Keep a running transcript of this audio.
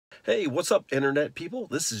Hey, what's up, internet people?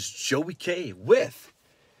 This is Joey K with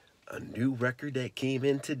a new record that came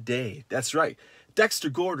in today. That's right,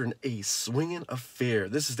 Dexter Gordon, A Swingin Affair.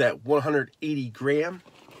 This is that 180 gram.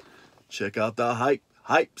 Check out the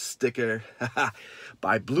hype sticker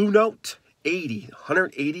by Blue Note.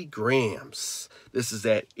 180 grams. This is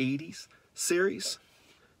that 80s series,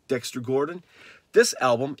 Dexter Gordon. This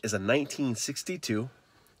album is a 1962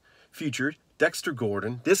 featured Dexter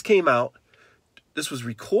Gordon. This was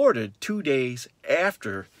recorded 2 days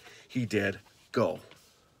after he did Go.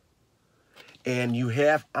 And you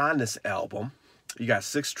have on this album, you got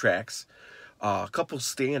 6 tracks, a couple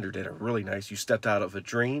standard that are really nice. You Stepped Out of a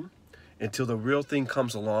Dream, Until the Real Thing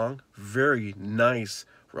Comes Along. Very nice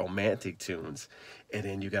romantic tunes. And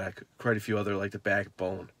then you got quite a few other, like The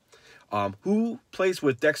Backbone. Who plays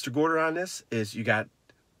with Dexter Gordon on this is you got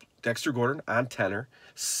Dexter Gordon on tenor,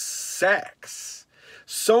 sax,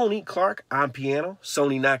 Sonny Clark on piano,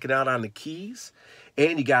 Sonny knocking out on the keys,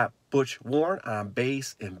 and you got Butch Warren on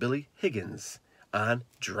bass and Billy Higgins on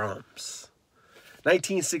drums.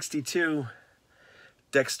 1962,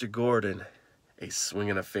 Dexter Gordon, A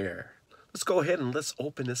Swingin Affair. Let's go ahead and let's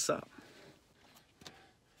open this up.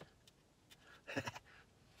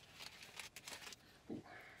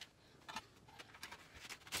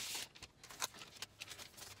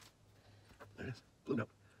 There's Blue Note.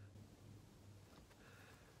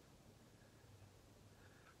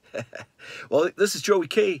 Well, this is Joey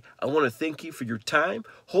K. I want to thank you for your time.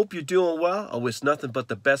 Hope you're doing well. I wish nothing but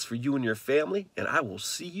the best for you and your family, and I will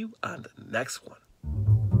see you on the next one.